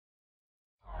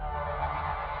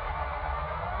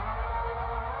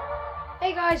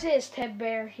Hey guys, it's Ted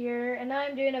Bear here, and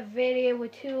I'm doing a video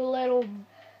with two little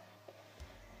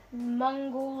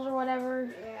Mongols or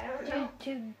whatever,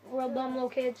 two real dumb little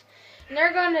kids, and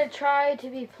they're going to try to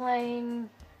be playing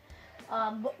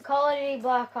Call of Duty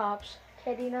Black Ops.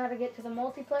 Okay, do you know how to get to the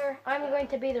multiplayer? I'm going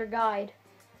to be their guide.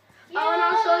 Yay! Oh, and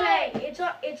also, hey,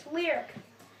 it's Lyric.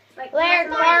 Like, Lyric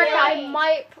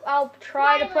Mark, I'll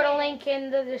try to put a link in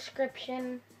the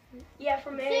description. Yeah,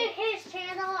 for me. To his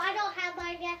channel. I don't have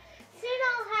mine yet. Soon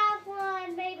I'll have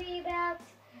one, maybe about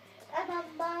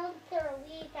a month or a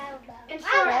week. I don't know.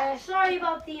 And sorry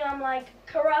about the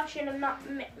corruption of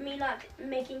me not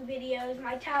making videos.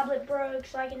 My tablet broke,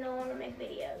 so I can no longer make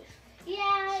videos.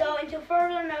 Yeah. So until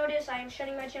further notice, I am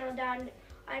shutting my channel down.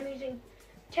 I'm using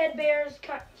Ted Bear's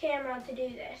camera to do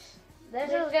this.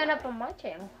 This is going up on my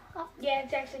channel. Oh. Yeah,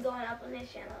 it's actually going up on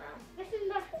this channel now. This is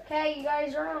my. Okay, you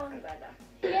guys are on.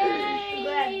 Yay!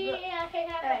 Yeah, okay, I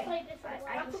haven't played this in a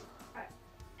while.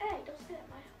 Hey, don't say that,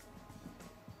 Maya.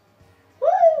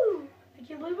 Woo! I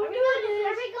can't believe we're doing this.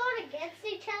 Are we going against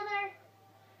each other?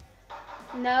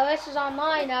 No, this is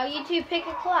online now. You two pick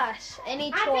a class.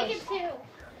 Any choice. I'm picking two.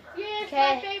 Yes,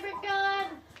 my favorite gun.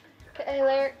 Okay,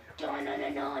 Lyric. No.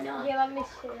 Yeah, let me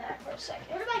see that for a second.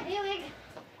 What am I doing?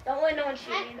 Don't let no one shoot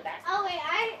me in the back. Oh wait,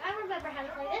 I remember how to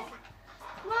play this.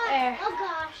 Come on. There. Oh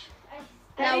gosh.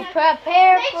 Now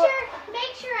prepare.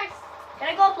 Make sure I. Can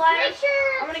I go up ladder? Make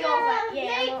sure. I'm gonna go up ladder.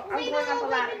 Yeah, I'm going up a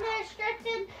ladder.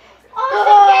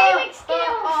 Awesome gaming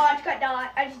skills.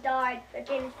 I just died. That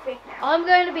game is fake now. I'm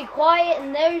going to be quiet,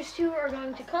 and those two are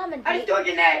going to commentate. I just threw a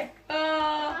grenade.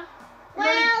 Well.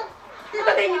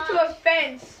 Running into a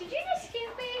fence. Did you just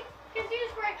shoot me? Because you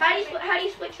was right. How do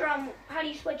you switch them? How do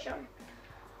you switch them?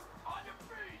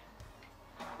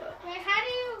 Wait, how do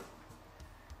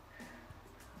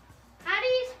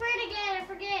you sprint again?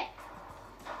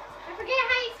 I forget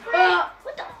how you sprint.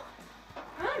 What the?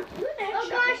 Oh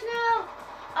gosh, no.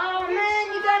 Oh man,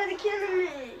 you guys are killing me.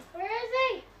 Where is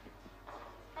he?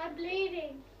 I'm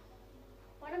bleeding.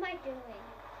 What am I doing?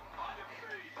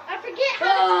 I forget how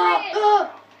to sprint.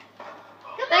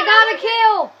 They got a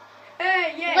kill.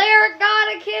 Hey, yeah. Lyric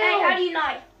got a kill. Hey, how do you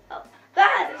knife? Oh,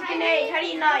 that's a grenade. How do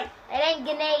you knife? It ain't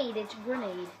grenade, it's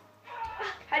grenade.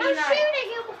 How do you knife? I'm shooting.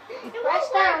 You press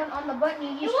down on the button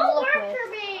you used to look with. It won't work for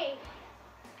me.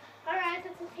 Alright,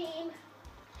 that's a team.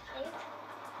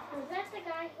 Is that the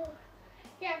guy who...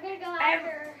 Yeah, I'm gonna go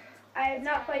after... I have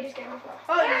not played this game before.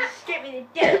 Oh, you scared me to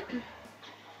death.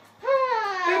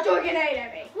 You're throwing a grenade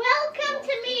at me. Welcome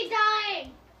to me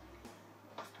dying.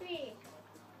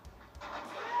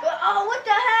 Oh, what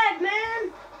the heck,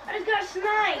 man? I just got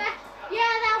sniped.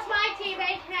 Yeah, that was my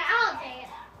teammate. Oh, dang it.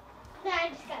 No, I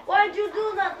just got sniped. Why did you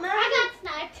do that, man? I got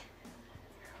sniped.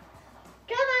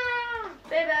 Come on.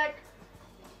 Stay back.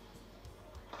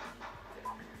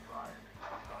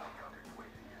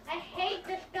 I hate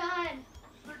this gun.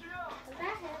 Is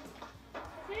that him? Is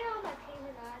he on my team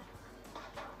or not?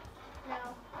 No.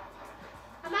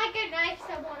 I might go knife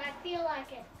someone. I feel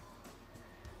like it.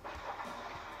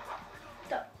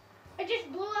 It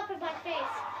just blew up in my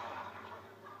face.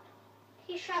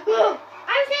 He shot me. I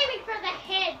was aiming for the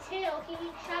head too. He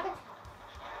shot me.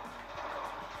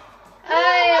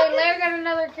 Hey, Larry got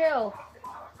another kill.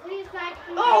 Please, my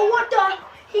team. Oh, what the?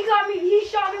 He got me. He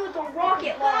shot me with a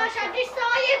rocket launcher. Gosh, I just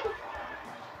saw you.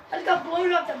 I just got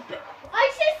blown up the.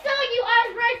 I just saw you. I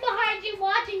was right behind you,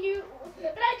 watching you,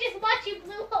 but I just watched you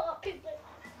blow up.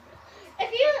 If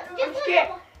you just I'm scared.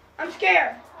 I'm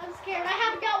scared. I'm scared. I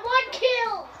haven't got one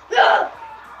kill.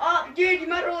 Oh, dude, you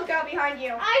better look out behind you.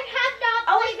 I have not.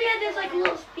 I always forget there's like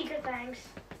little speaker things.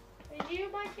 Did you,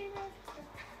 my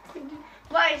teammate?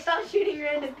 Why? Stop shooting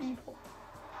random people.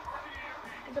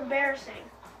 It's embarrassing.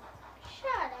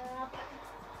 Shut up.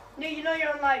 Dude, you know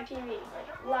you're on live TV,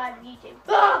 like live YouTube. I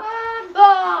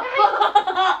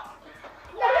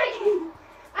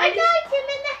knocked him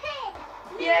in the head.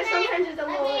 Yeah, sometimes it's a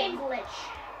little glitch.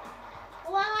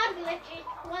 Well, I'm glitchy.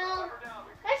 Well,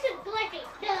 that's just glitchy.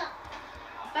 Duh.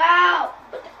 Ow!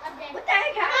 I'm dead. What the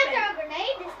heck happened? I throw a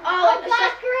grenade. Oh,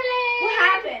 blast grenade! What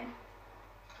happened?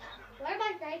 Why am I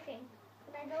knifing?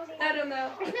 I don't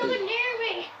know. There's no one near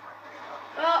me.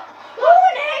 Who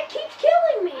in the heck keeps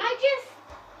killing me? I just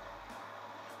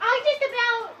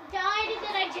about died and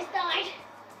then I just died.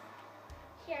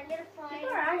 Here, I'm gonna find.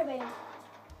 You're aggravating.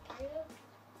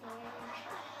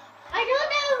 I don't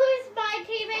know who's my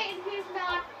teammate and who's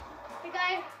not.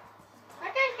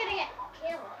 That guy's gonna get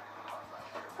killed.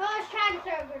 Oh, I was trying to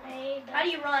throw a grenade. How do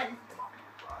you run?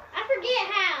 I forget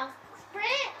how.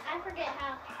 Sprint? I forget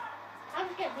how. I'm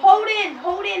just gonna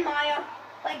Hold in, Maya.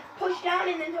 like push down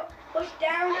and then push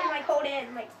down and like hold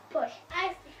in, like push.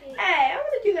 I see. Hey, I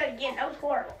want to do that again. That was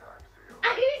horrible.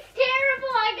 It's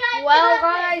terrible. I got Well,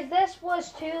 nothing. guys, this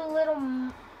was two little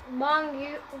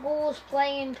Mongols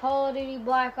playing Call of Duty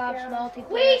Black Ops multiplayer.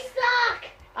 We suck.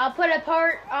 I'm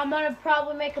gonna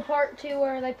probably make a part 2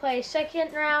 where they play a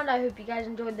second round. I hope you guys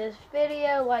enjoyed this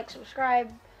video. Like,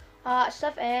 subscribe,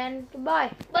 stuff, and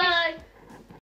goodbye. Bye.